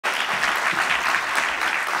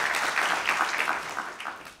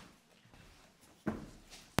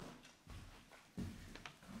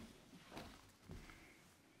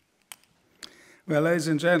Well, ladies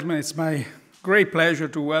and gentlemen, it's my great pleasure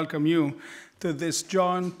to welcome you to this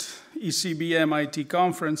joint ECB-MIT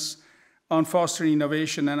conference on fostering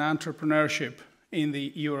innovation and entrepreneurship in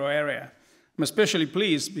the euro area. I'm especially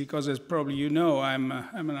pleased because, as probably you know, I'm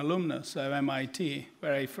an alumnus of MIT,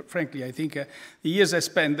 where frankly, I think the years I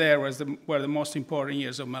spent there were the most important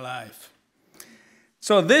years of my life.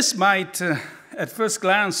 So this might, at first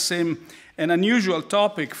glance, seem an unusual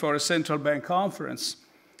topic for a central bank conference,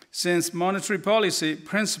 since monetary policy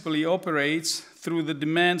principally operates through the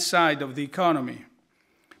demand side of the economy.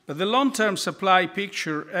 But the long-term supply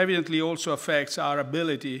picture evidently also affects our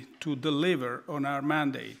ability to deliver on our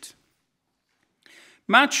mandate.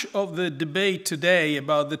 Much of the debate today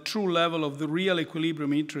about the true level of the real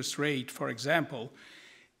equilibrium interest rate, for example,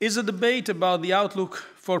 is a debate about the outlook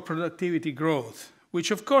for productivity growth,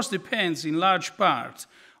 which of course depends in large part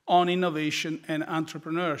on innovation and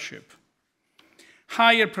entrepreneurship.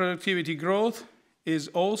 Higher productivity growth is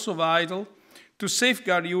also vital to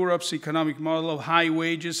safeguard Europe's economic model of high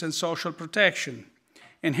wages and social protection,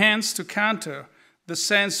 and hence to counter the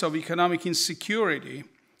sense of economic insecurity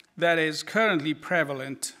that is currently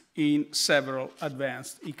prevalent in several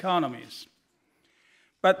advanced economies.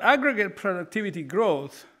 But aggregate productivity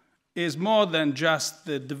growth is more than just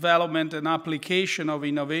the development and application of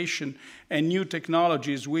innovation and new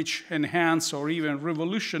technologies which enhance or even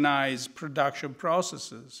revolutionize production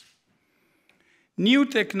processes. New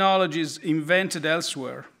technologies invented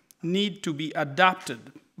elsewhere need to be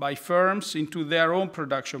adapted by firms into their own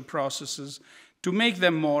production processes to make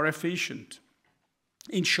them more efficient.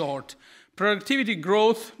 In short, productivity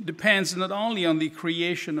growth depends not only on the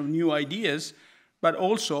creation of new ideas, but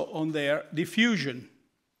also on their diffusion.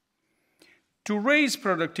 To raise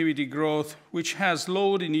productivity growth, which has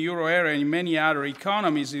slowed in the euro area and in many other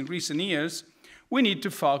economies in recent years, we need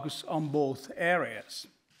to focus on both areas.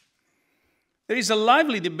 There is a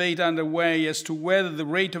lively debate underway as to whether the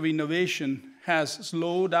rate of innovation has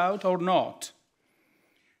slowed out or not.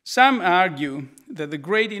 Some argue that the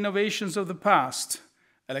great innovations of the past,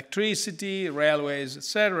 electricity, railways,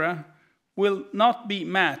 etc., will not be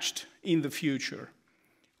matched in the future,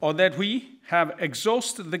 or that we have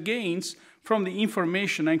exhausted the gains from the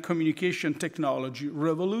information and communication technology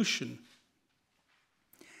revolution.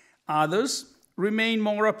 Others remain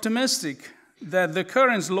more optimistic that the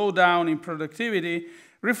current slowdown in productivity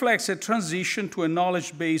reflects a transition to a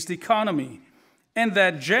knowledge-based economy, and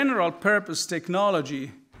that general-purpose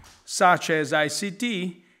technology, such as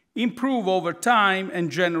ICT, improve over time and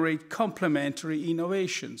generate complementary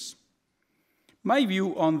innovations. My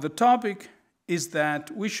view on the topic is that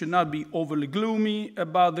we should not be overly gloomy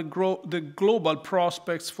about the global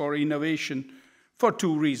prospects for innovation for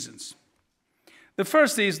two reasons. The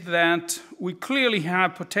first is that we clearly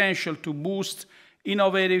have potential to boost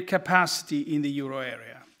innovative capacity in the euro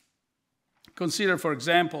area. Consider, for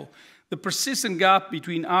example, the persistent gap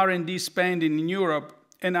between R&D spending in Europe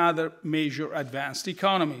and other major advanced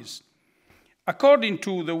economies. According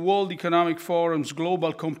to the World Economic Forum's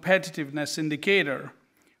Global Competitiveness Indicator,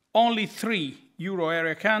 only 3 euro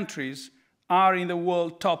area countries are in the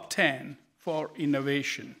world top 10 for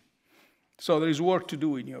innovation. So there is work to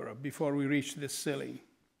do in Europe before we reach this ceiling.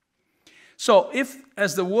 So if,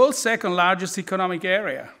 as the world's second largest economic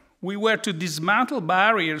area, we were to dismantle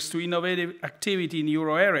barriers to innovative activity in the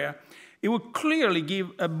euro area, it would clearly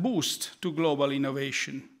give a boost to global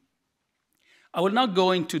innovation. I will not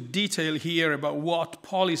go into detail here about what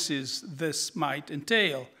policies this might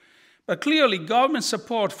entail, but clearly government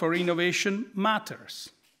support for innovation matters.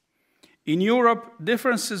 In Europe,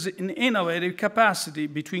 differences in innovative capacity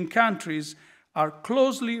between countries are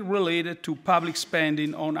closely related to public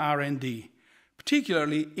spending on R&D,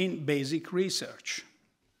 particularly in basic research.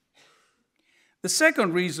 The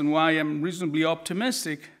second reason why I'm reasonably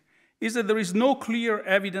optimistic is that there is no clear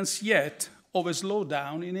evidence yet of a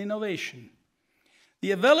slowdown in innovation.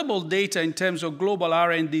 The available data in terms of global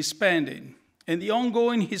R&D spending and the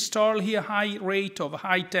ongoing historically high rate of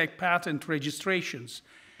high-tech patent registrations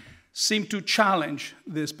seem to challenge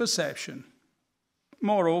this perception.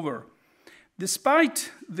 Moreover,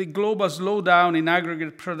 despite the global slowdown in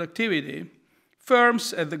aggregate productivity,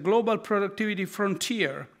 firms at the global productivity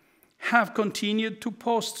frontier have continued to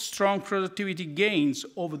post strong productivity gains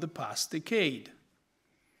over the past decade.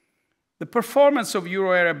 The performance of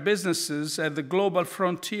euro area businesses at the global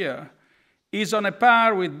frontier is on a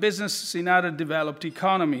par with businesses in other developed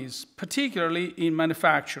economies, particularly in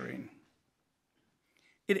manufacturing.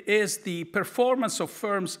 It is the performance of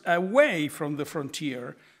firms away from the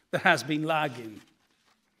frontier that has been lagging.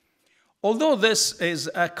 Although this is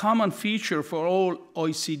a common feature for all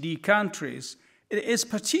OECD countries, It is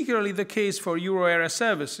particularly the case for euro area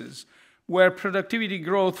services, where productivity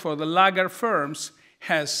growth for the laggard firms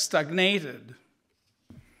has stagnated.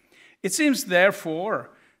 It seems, therefore,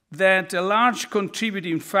 that a large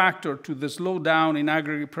contributing factor to the slowdown in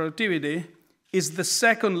aggregate productivity is the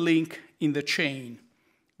second link in the chain,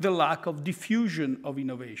 the lack of diffusion of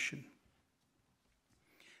innovation.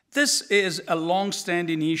 This is a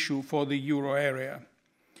long-standing issue for the euro area.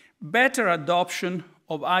 Better adoption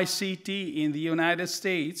of ICT in the United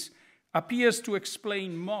States appears to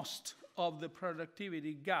explain most of the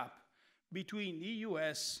productivity gap between the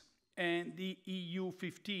US and the EU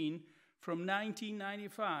 15 from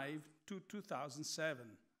 1995 to 2007.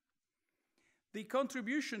 The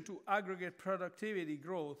contribution to aggregate productivity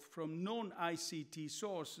growth from non-ICT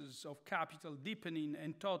sources of capital deepening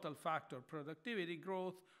and total factor productivity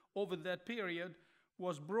growth over that period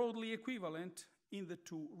was broadly equivalent in the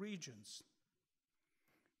two regions.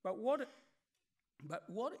 But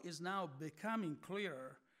what is now becoming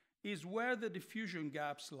clearer is where the diffusion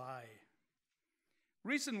gaps lie.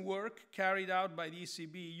 Recent work carried out by the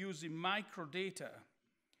ECB using microdata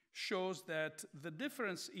shows that the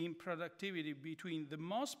difference in productivity between the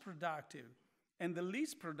most productive and the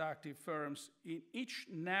least productive firms in each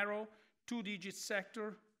narrow two-digit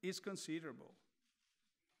sector is considerable.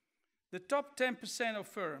 The top 10% of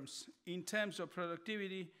firms in terms of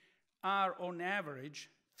productivity are on average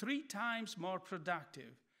 3 times more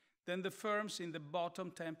productive than the firms in the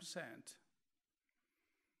bottom 10%.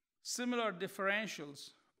 Similar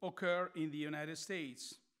differentials occur in the United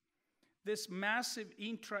States. This massive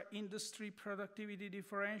intra-industry productivity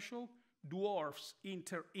differential dwarfs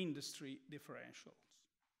inter-industry differentials.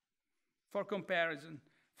 For comparison,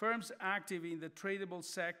 firms active in the tradable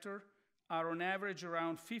sector are on average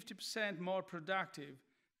around 50% more productive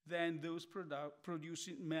than those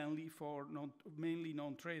producing mainly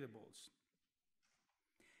non-tradables.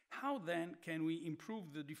 How then can we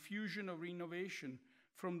improve the diffusion of innovation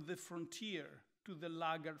from the frontier to the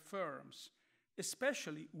laggard firms,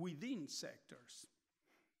 especially within sectors?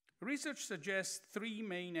 Research suggests 3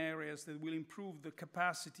 main areas that will improve the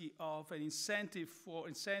capacity of and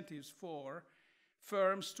incentives for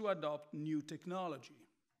firms to adopt new technology.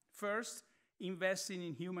 First, investing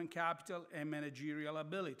in human capital and managerial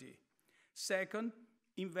ability. Second,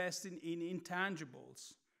 investing in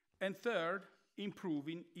intangibles. And third,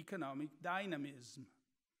 improving economic dynamism.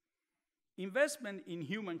 Investment in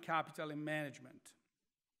human capital and management.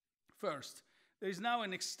 First, there is now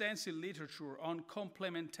an extensive literature on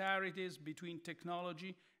complementarities between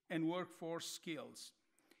technology and workforce skills,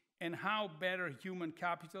 and how better human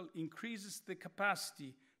capital increases the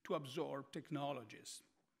capacity to absorb technologies.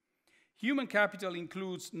 Human capital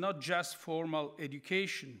includes not just formal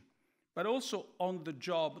education, but also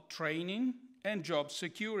on-the-job training and job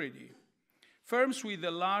security. Firms with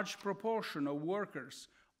a large proportion of workers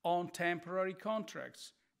on temporary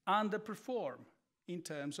contracts underperform in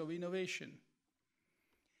terms of innovation.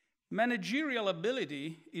 Managerial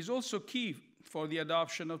ability is also key for the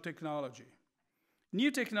adoption of technology.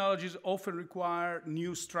 New technologies often require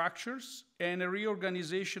new structures and a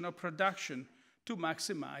reorganization of production to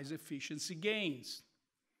maximize efficiency gains.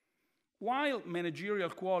 While managerial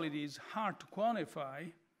quality is hard to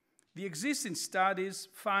quantify, the existing studies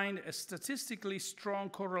find a statistically strong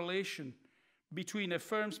correlation between a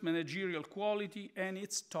firm's managerial quality and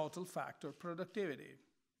its total factor productivity.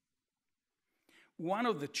 One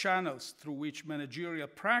of the channels through which managerial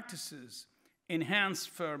practices enhance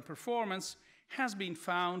firm performance has been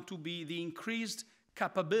found to be the increased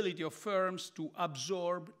capability of firms to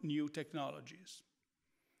absorb new technologies.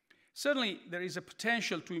 Certainly, there is a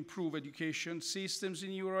potential to improve education systems in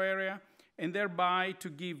the euro area and thereby to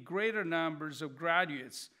give greater numbers of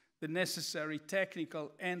graduates the necessary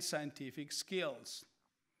technical and scientific skills.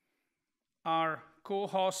 Our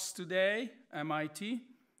co-hosts today, MIT,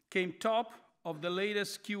 came top of the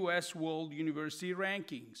latest QS World University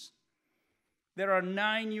rankings. There are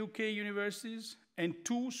 9 UK universities and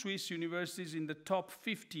 2 Swiss universities in the top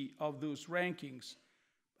 50 of those rankings,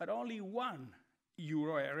 but only 1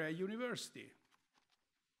 euro area university.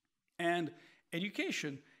 And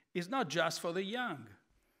education is not just for the young.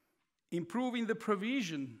 Improving the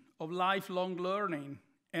provision of lifelong learning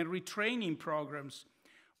and retraining programs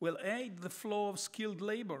will aid the flow of skilled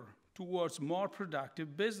labor towards more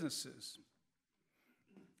productive businesses.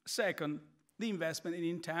 Second, the investment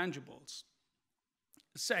in intangibles.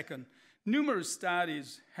 Second, numerous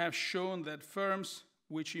studies have shown that firms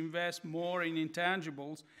which invest more in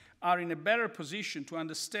intangibles are in a better position to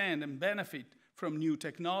understand and benefit from new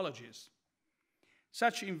technologies.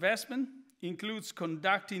 Such investment includes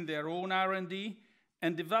conducting their own R&D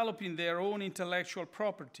and developing their own intellectual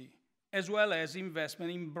property, as well as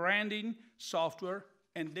investment in branding, software,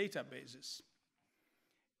 and databases.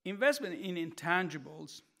 Investment in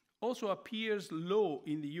intangibles also appears low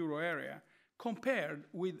in the euro area compared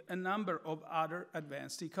with a number of other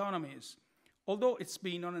advanced economies, although it's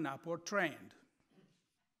been on an upward trend.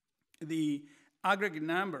 The aggregate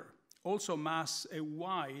number also masks a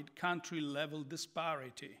wide country-level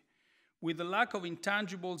disparity, with the lack of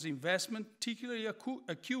intangibles investment particularly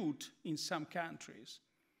acute in some countries.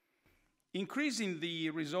 Increasing the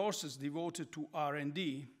resources devoted to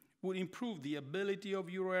R&D would improve the ability of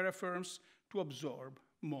euro area firms to absorb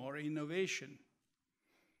more innovation.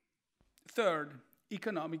 Third,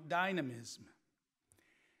 economic dynamism.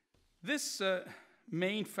 This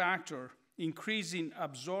main factor, increasing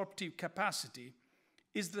absorptive capacity,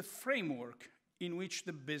 is the framework in which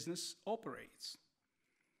the business operates.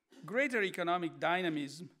 Greater economic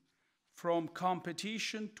dynamism, from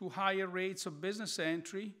competition to higher rates of business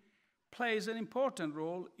entry, plays an important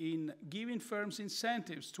role in giving firms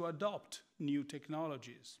incentives to adopt new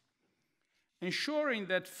technologies. Ensuring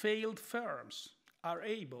that failed firms are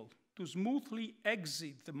able to smoothly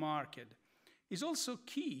exit the market is also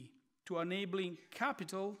key to enabling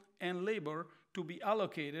capital and labor to be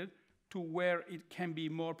allocated to where it can be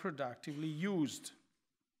more productively used.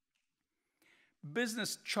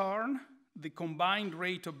 Business churn, the combined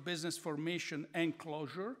rate of business formation and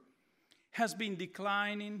closure, has been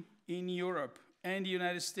declining in Europe and the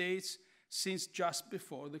United States since just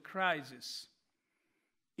before the crisis.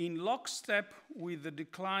 In lockstep with the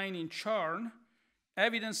decline in churn,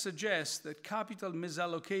 evidence suggests that capital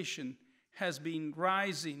misallocation has been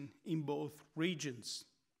rising in both regions.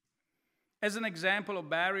 As an example of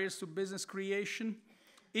barriers to business creation,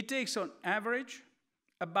 it takes on average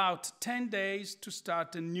about 10 days to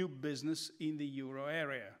start a new business in the euro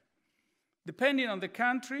area. Depending on the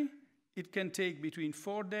country, it can take between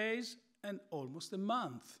 4 days and almost a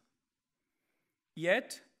month.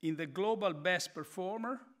 Yet, in the global best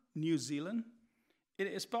performer, New Zealand, it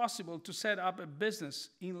is possible to set up a business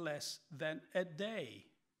in less than a day.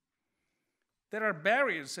 There are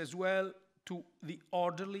barriers as well to the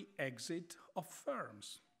orderly exit of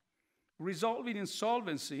firms. Resolving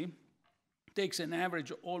insolvency takes an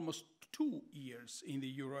average of almost 2 years in the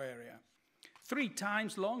euro area, 3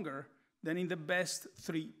 times longer than in the best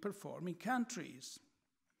 3 performing countries.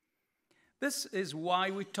 This is why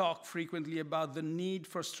we talk frequently about the need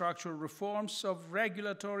for structural reforms of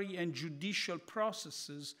regulatory and judicial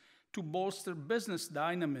processes to bolster business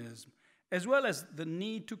dynamism, as well as the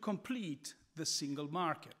need to complete the single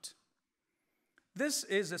market. This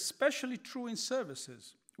is especially true in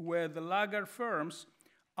services, where the laggard firms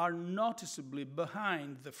are noticeably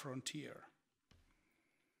behind the frontier.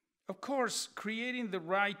 Of course, creating the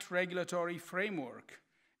right regulatory framework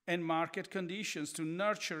and market conditions to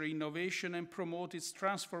nurture innovation and promote its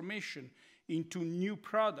transformation into new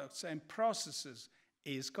products and processes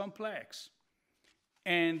is complex.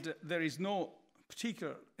 And there is no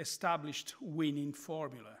particular established winning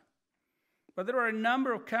formula. But there are a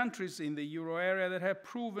number of countries in the euro area that have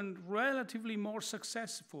proven relatively more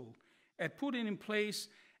successful at putting in place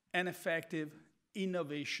an effective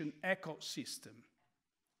innovation ecosystem.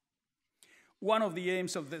 One of the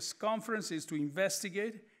aims of this conference is to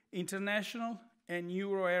investigate international and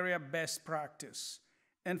euro area best practice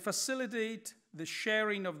and facilitate the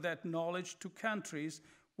sharing of that knowledge to countries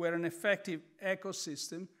where an effective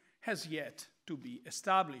ecosystem has yet to be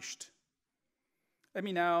established. Let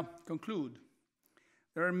me now conclude.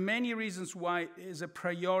 There are many reasons why it is a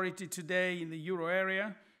priority today in the euro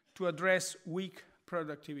area to address weak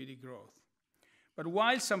productivity growth. But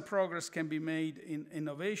while some progress can be made in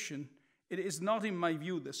innovation, it is not, in my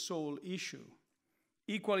view, the sole issue.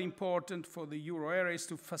 Equally important for the euro area is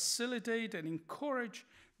to facilitate and encourage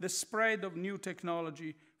the spread of new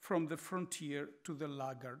technology from the frontier to the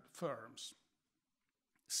laggard firms.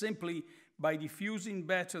 Simply by diffusing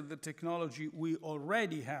better the technology we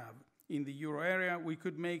already have in the euro area, we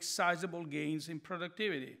could make sizable gains in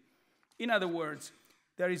productivity. In other words,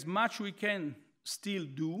 there is much we can still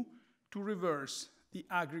do to reverse the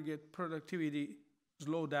aggregate productivity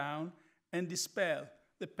slowdown and dispel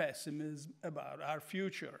the pessimism about our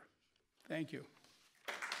future. Thank you.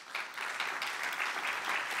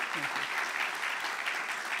 Thank you.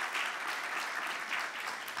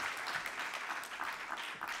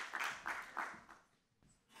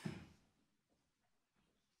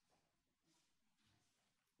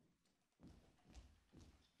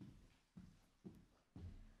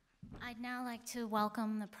 I'd now like to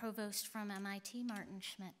welcome the provost from MIT, Martin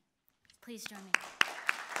Schmidt. Please join me.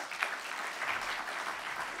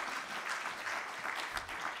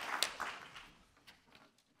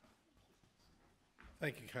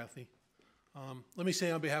 Thank you, Kathy. Let me say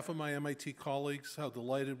on behalf of my MIT colleagues how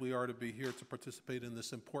delighted we are to be here to participate in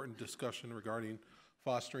this important discussion regarding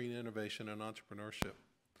fostering innovation and entrepreneurship.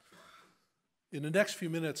 In the next few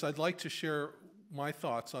minutes, I'd like to share my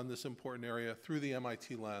thoughts on this important area through the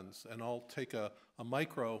MIT lens, and I'll take a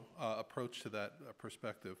micro approach to that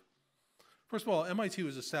perspective. First of all, MIT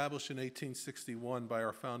was established in 1861 by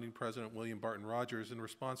our founding president, William Barton Rogers, in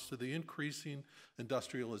response to the increasing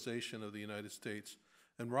industrialization of the United States,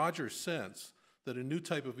 and Rogers' sense that a new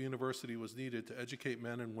type of university was needed to educate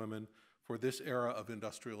men and women for this era of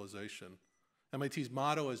industrialization. MIT's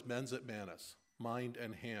motto is mens et manus, mind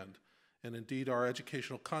and hand, and indeed our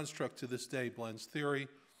educational construct to this day blends theory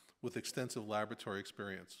with extensive laboratory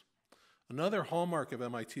experience. Another hallmark of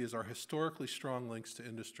MIT is our historically strong links to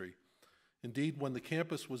industry. Indeed, when the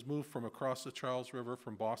campus was moved from across the Charles River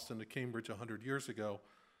from Boston to Cambridge 100 years ago,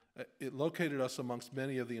 it located us amongst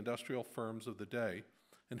many of the industrial firms of the day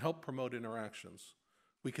and helped promote interactions.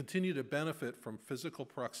 We continue to benefit from physical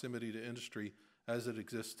proximity to industry as it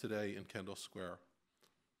exists today in Kendall Square.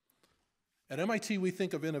 At MIT, we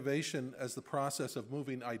think of innovation as the process of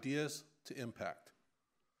moving ideas to impact.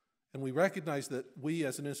 And we recognize that we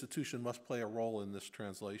as an institution must play a role in this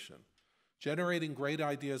translation. Generating great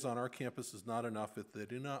ideas on our campus is not enough if they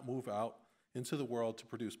do not move out into the world to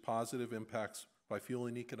produce positive impacts by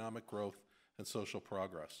fueling economic growth and social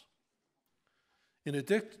progress. In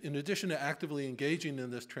addition to actively engaging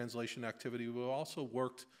in this translation activity, we've also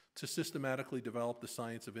worked to systematically develop the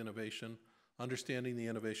science of innovation, understanding the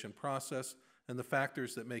innovation process, and the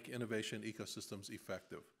factors that make innovation ecosystems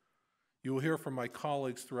effective. You will hear from my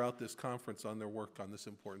colleagues throughout this conference on their work on this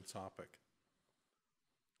important topic.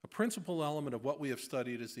 A principal element of what we have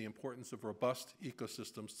studied is the importance of robust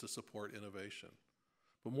ecosystems to support innovation.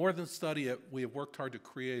 But more than study it, we have worked hard to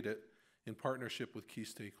create it in partnership with key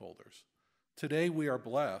stakeholders. Today, we are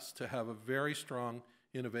blessed to have a very strong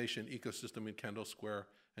innovation ecosystem in Kendall Square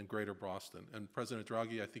and Greater Boston. And President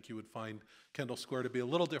Draghi, I think you would find Kendall Square to be a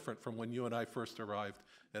little different from when you and I first arrived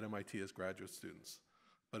at MIT as graduate students.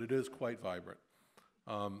 But it is quite vibrant.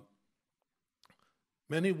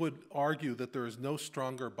 Many would argue that there is no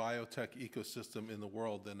stronger biotech ecosystem in the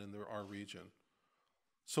world than in our region.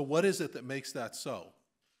 So what is it that makes that so?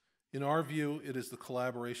 In our view, it is the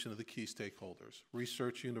collaboration of the key stakeholders: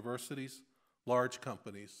 research universities, large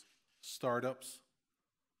companies, startups,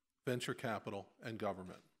 venture capital, and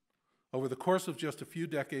government. Over the course of just a few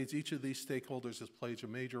decades, each of these stakeholders has played a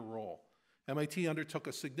major role. MIT undertook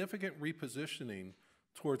a significant repositioning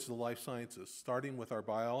towards the life sciences, starting with our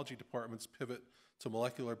biology department's pivot to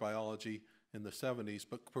molecular biology in the 70s,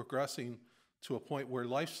 but progressing to a point where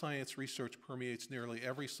life science research permeates nearly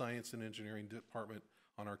every science and engineering department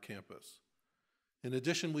on our campus. In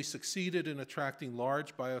addition, we succeeded in attracting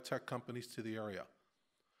large biotech companies to the area.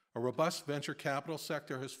 A robust venture capital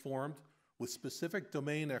sector has formed with specific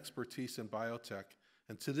domain expertise in biotech,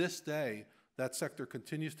 and to this day, that sector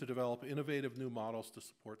continues to develop innovative new models to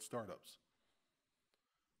support startups.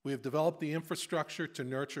 We have developed the infrastructure to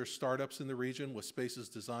nurture startups in the region with spaces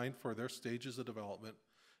designed for their stages of development.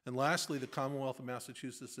 And lastly, the Commonwealth of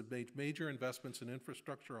Massachusetts has made major investments in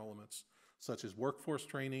infrastructure elements such as workforce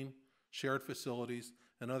training, shared facilities,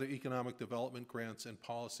 and other economic development grants and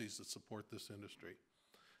policies that support this industry.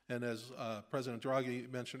 And as President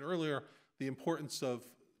Draghi mentioned earlier, the importance of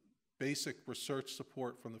basic research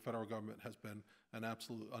support from the federal government has been an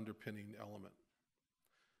absolute underpinning element.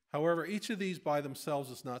 However, each of these by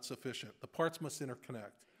themselves is not sufficient. The parts must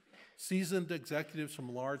interconnect. Seasoned executives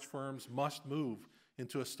from large firms must move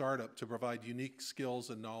into a startup to provide unique skills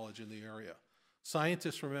and knowledge in the area.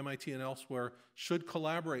 Scientists from MIT and elsewhere should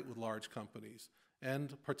collaborate with large companies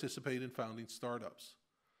and participate in founding startups.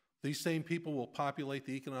 These same people will populate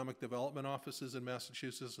the economic development offices in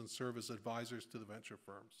Massachusetts and serve as advisors to the venture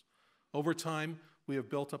firms. Over time, we have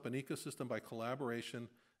built up an ecosystem by collaboration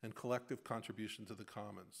and collective contribution to the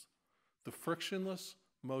commons. The frictionless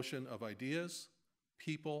motion of ideas,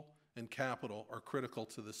 people, and capital are critical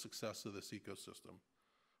to the success of this ecosystem.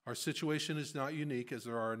 Our situation is not unique, as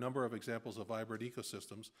there are a number of examples of vibrant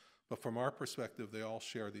ecosystems, but from our perspective, they all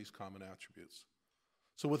share these common attributes.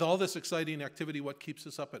 So with all this exciting activity, what keeps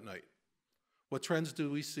us up at night? What trends do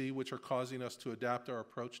we see which are causing us to adapt our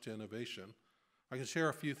approach to innovation? I can share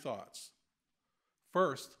a few thoughts.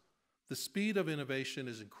 First, the speed of innovation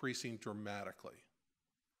is increasing dramatically.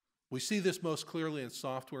 We see this most clearly in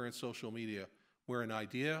software and social media, where an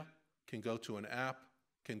idea can go to an app,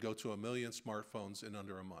 can go to 1 million smartphones in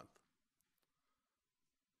under a month.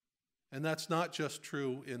 And that's not just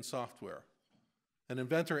true in software. An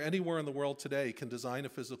inventor anywhere in the world today can design a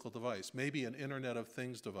physical device, maybe an Internet of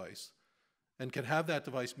Things device, and can have that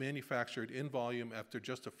device manufactured in volume after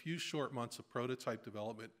just a few short months of prototype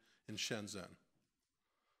development in Shenzhen.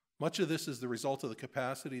 Much of this is the result of the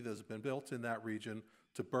capacity that has been built in that region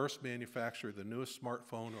to burst manufacture the newest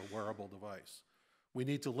smartphone or wearable device. We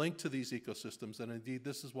need to link to these ecosystems, and indeed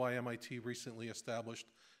this is why MIT recently established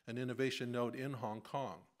an innovation node in Hong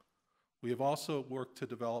Kong. We have also worked to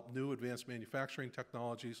develop new advanced manufacturing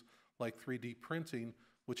technologies like 3D printing,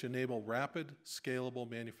 which enable rapid, scalable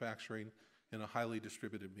manufacturing in a highly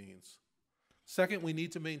distributed means. Second, we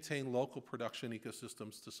need to maintain local production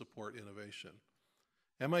ecosystems to support innovation.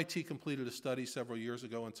 MIT completed a study several years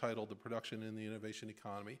ago entitled The Production in the Innovation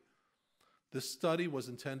Economy. This study was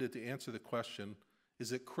intended to answer the question,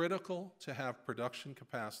 is it critical to have production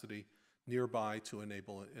capacity nearby to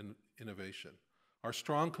enable innovation? Our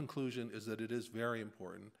strong conclusion is that it is very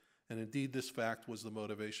important, and indeed this fact was the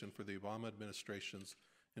motivation for the Obama administration's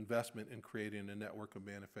investment in creating a network of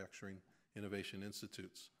manufacturing innovation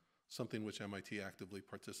institutes, something which MIT actively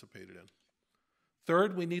participated in.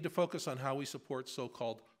 Third, we need to focus on how we support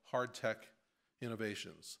so-called hard tech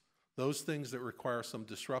innovations, those things that require some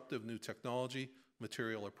disruptive new technology,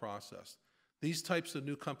 material, or process. These types of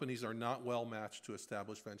new companies are not well matched to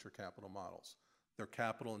established venture capital models. They're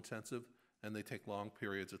capital intensive, and they take long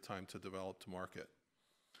periods of time to develop to market.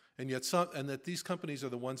 And that these companies are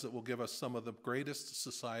the ones that will give us some of the greatest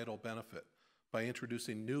societal benefit by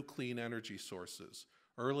introducing new clean energy sources,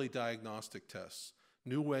 early diagnostic tests,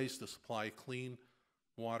 new ways to supply clean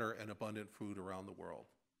water and abundant food around the world.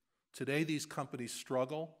 Today, these companies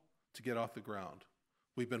struggle to get off the ground.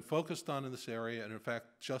 We've been focused on in this area, and in fact,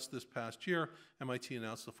 just this past year, MIT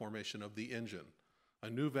announced the formation of The Engine, a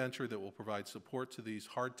new venture that will provide support to these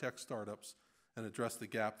hard tech startups and address the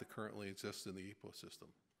gap that currently exists in the ecosystem.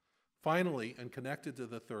 Finally, and connected to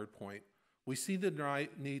the third point, we see the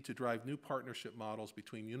need to drive new partnership models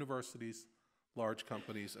between universities, large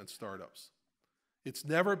companies, and startups. It's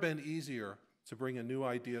never been easier to bring a new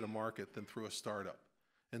idea to market than through a startup,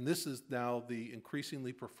 and this is now the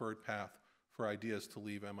increasingly preferred path for ideas to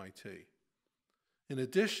leave MIT. In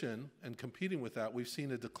addition, and competing with that, we've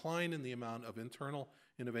seen a decline in the amount of internal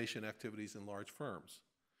innovation activities in large firms,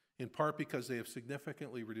 in part because they have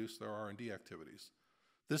significantly reduced their R&D activities.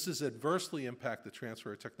 This has adversely impacted the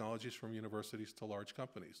transfer of technologies from universities to large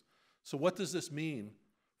companies. So what does this mean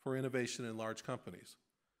for innovation in large companies?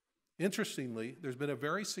 Interestingly, there's been a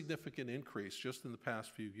very significant increase just in the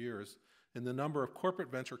past few years in the number of corporate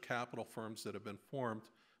venture capital firms that have been formed,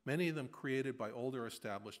 many of them created by older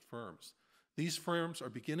established firms. These firms are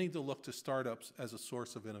beginning to look to startups as a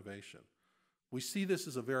source of innovation. We see this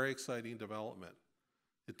as a very exciting development.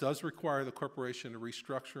 It does require the corporation to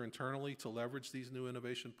restructure internally to leverage these new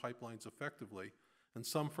innovation pipelines effectively, and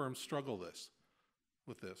some firms struggle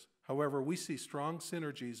with this. However, we see strong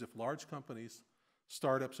synergies if large companies,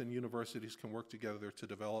 startups, and universities can work together to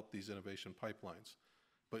develop these innovation pipelines.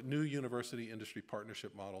 But new university-industry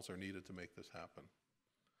partnership models are needed to make this happen.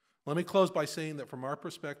 Let me close by saying that from our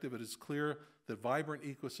perspective, it is clear that vibrant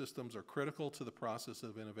ecosystems are critical to the process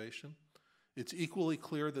of innovation. It's equally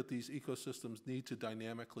clear that these ecosystems need to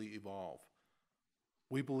dynamically evolve.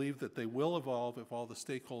 We believe that they will evolve if all the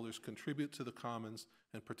stakeholders contribute to the commons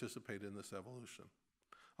and participate in this evolution.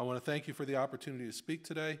 I want to thank you for the opportunity to speak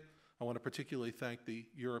today. I want to particularly thank the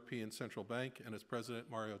European Central Bank and its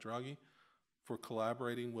president, Mario Draghi, for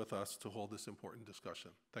collaborating with us to hold this important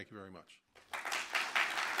discussion. Thank you very much.